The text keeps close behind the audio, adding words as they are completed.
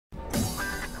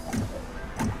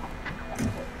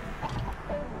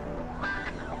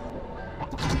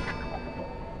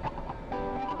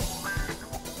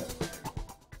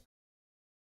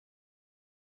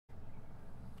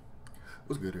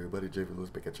What's good, everybody? JV Lewis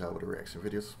back at y'all with a reaction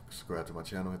video. Subscribe to my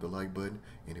channel, hit the like button.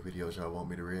 Any videos y'all want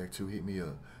me to react to, hit me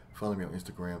up. Follow me on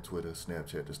Instagram, Twitter,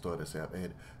 Snapchat to start us out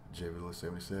at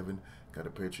JVLewis77. Got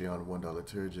a Patreon $1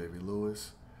 tier, JV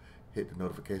Lewis. Hit the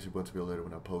notification button to be alerted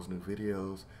when I post new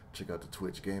videos. Check out the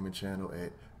Twitch gaming channel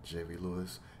at JV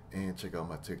Lewis. And check out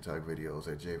my TikTok videos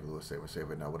at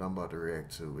JVLewis77. Now, what I'm about to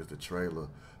react to is the trailer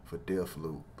for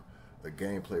DEATHLOOP. A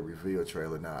gameplay reveal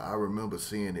trailer. Now, I remember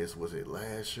seeing this, was it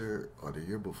last year or the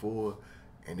year before?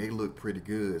 And they look pretty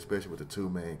good, especially with the two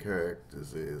main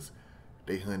characters. Is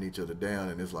they hunt each other down,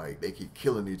 and it's like they keep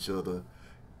killing each other,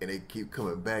 and they keep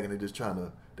coming back, and they're just trying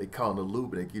to, they caught in the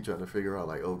loop, and they keep trying to figure out,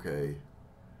 like, okay.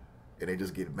 And they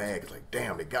just get mad. It's like,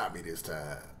 damn, they got me this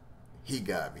time. He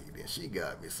got me, then she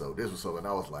got me. So this was something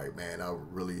I was like, man,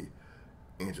 I'm really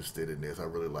interested in this. I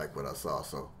really like what I saw.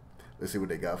 So let's see what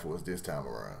they got for us this time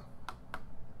around.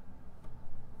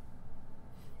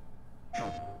 Hello,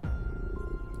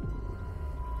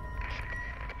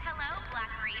 Black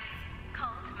Reef.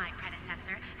 Colt, my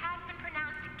predecessor, has been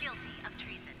pronounced guilty of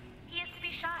treason. He is to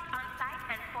be shot on sight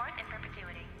henceforth in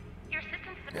perpetuity. Your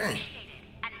assistance is appreciated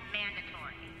and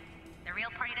mandatory. The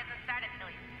real party doesn't start until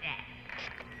he's dead.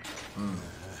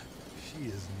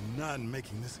 She is not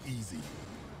making this easy.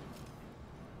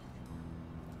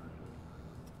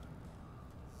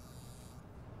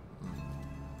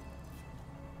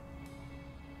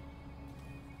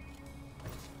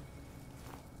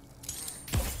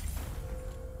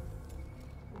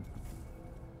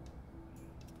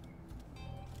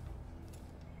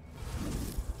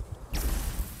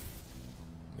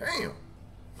 Damn.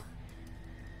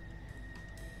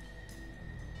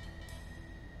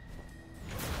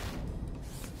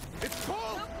 It's cold!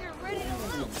 Hope you're ready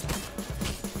to loop.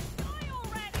 Die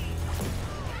already!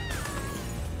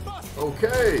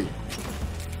 Okay.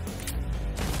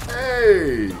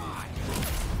 Hey.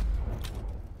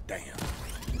 Damn.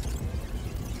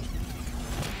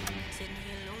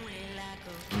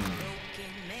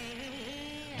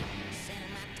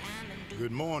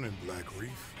 Good morning, Black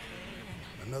Reef.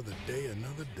 Another day,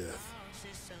 another death.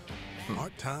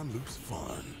 Aren't time loops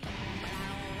fun?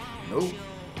 Nope.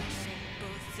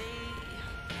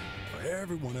 For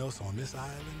everyone else on this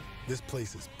island, this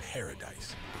place is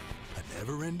paradise. A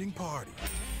never-ending party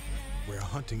where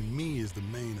hunting me is the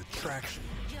main attraction.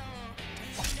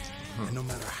 And no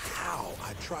matter how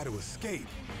I try to escape,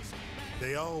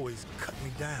 they always cut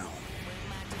me down.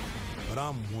 But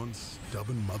I'm one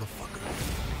stubborn motherfucker.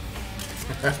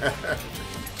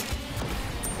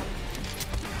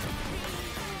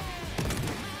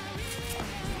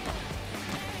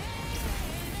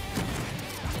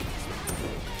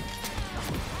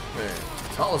 Man,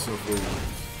 tossing food.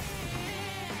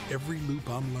 Every loop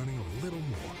I'm learning a little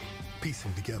more,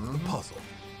 piecing together the puzzle.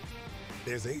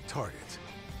 There's 8 targets,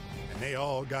 and they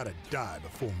all gotta die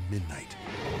before midnight.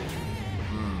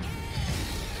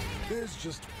 There's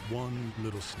just one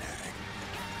little snag.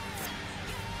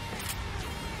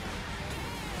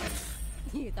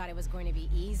 You thought it was going to be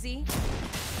easy?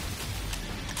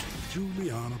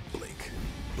 Juliana Blake,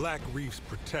 Black Reef's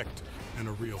protector and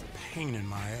a real pain in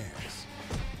my ass.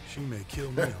 She may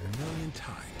kill me 1,000,000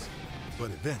 times,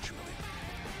 but eventually,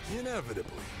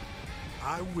 inevitably,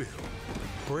 I will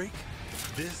break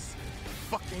this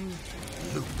fucking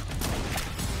loop.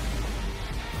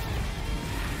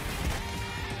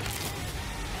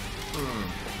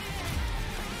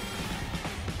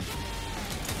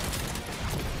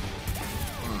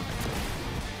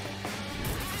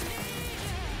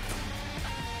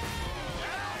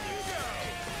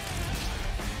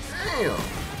 Damn.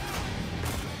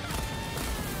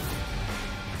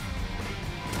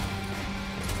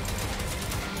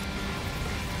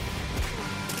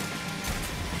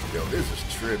 Yo, this is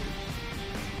trippy.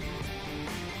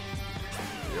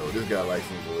 Yo, this got like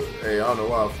some hey, I don't know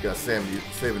why I got 70s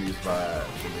vibes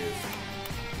from this.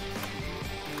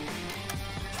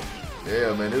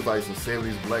 Yeah, man, it's like some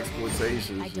 70s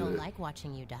blaxploitation. I shit. don't like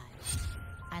watching you die.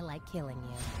 I like killing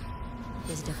you.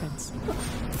 There's a difference.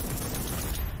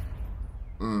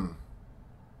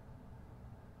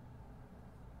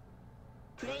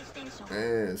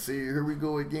 Man, see, here we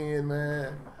go again,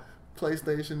 man.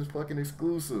 PlayStation is fucking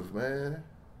exclusive, man.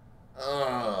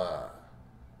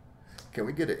 Can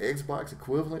we get an Xbox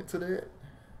equivalent to that?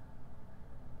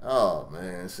 Oh,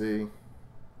 man, see.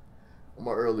 On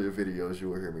my earlier videos, you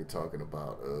will hear me talking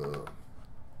about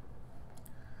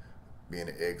being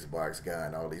an Xbox guy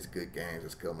and all these good games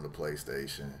that's coming to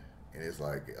PlayStation. And it's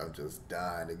like, I'm just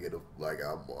dying to get a, like,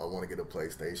 I want to get a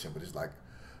PlayStation, but it's like,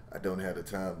 I don't have the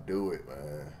time to do it,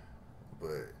 man.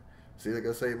 But see, like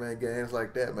I say, man, games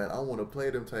like that, man, I want to play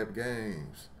them type of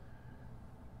games.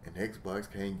 and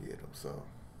Xbox can't get them. So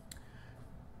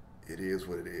it is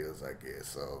what it is, I guess.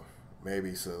 So maybe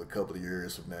a couple of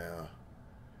years from now,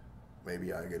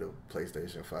 maybe I get a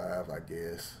PlayStation 5, I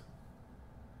guess.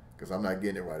 Because I'm not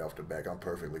getting it right off the back. I'm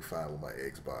perfectly fine with my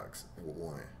Xbox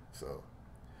One. So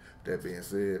that being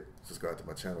said, subscribe to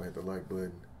my channel, hit the like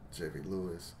button. Jeffy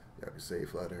Lewis. Y'all be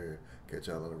safe out here. Catch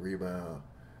y'all on the rebound.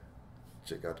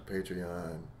 Check out the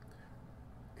Patreon.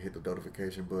 Hit the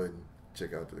notification button.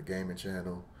 Check out the gaming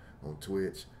channel on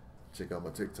Twitch. Check out my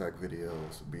TikTok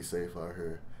videos. Be safe out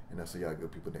here. And I'll see y'all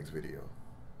good people next video.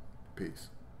 Peace.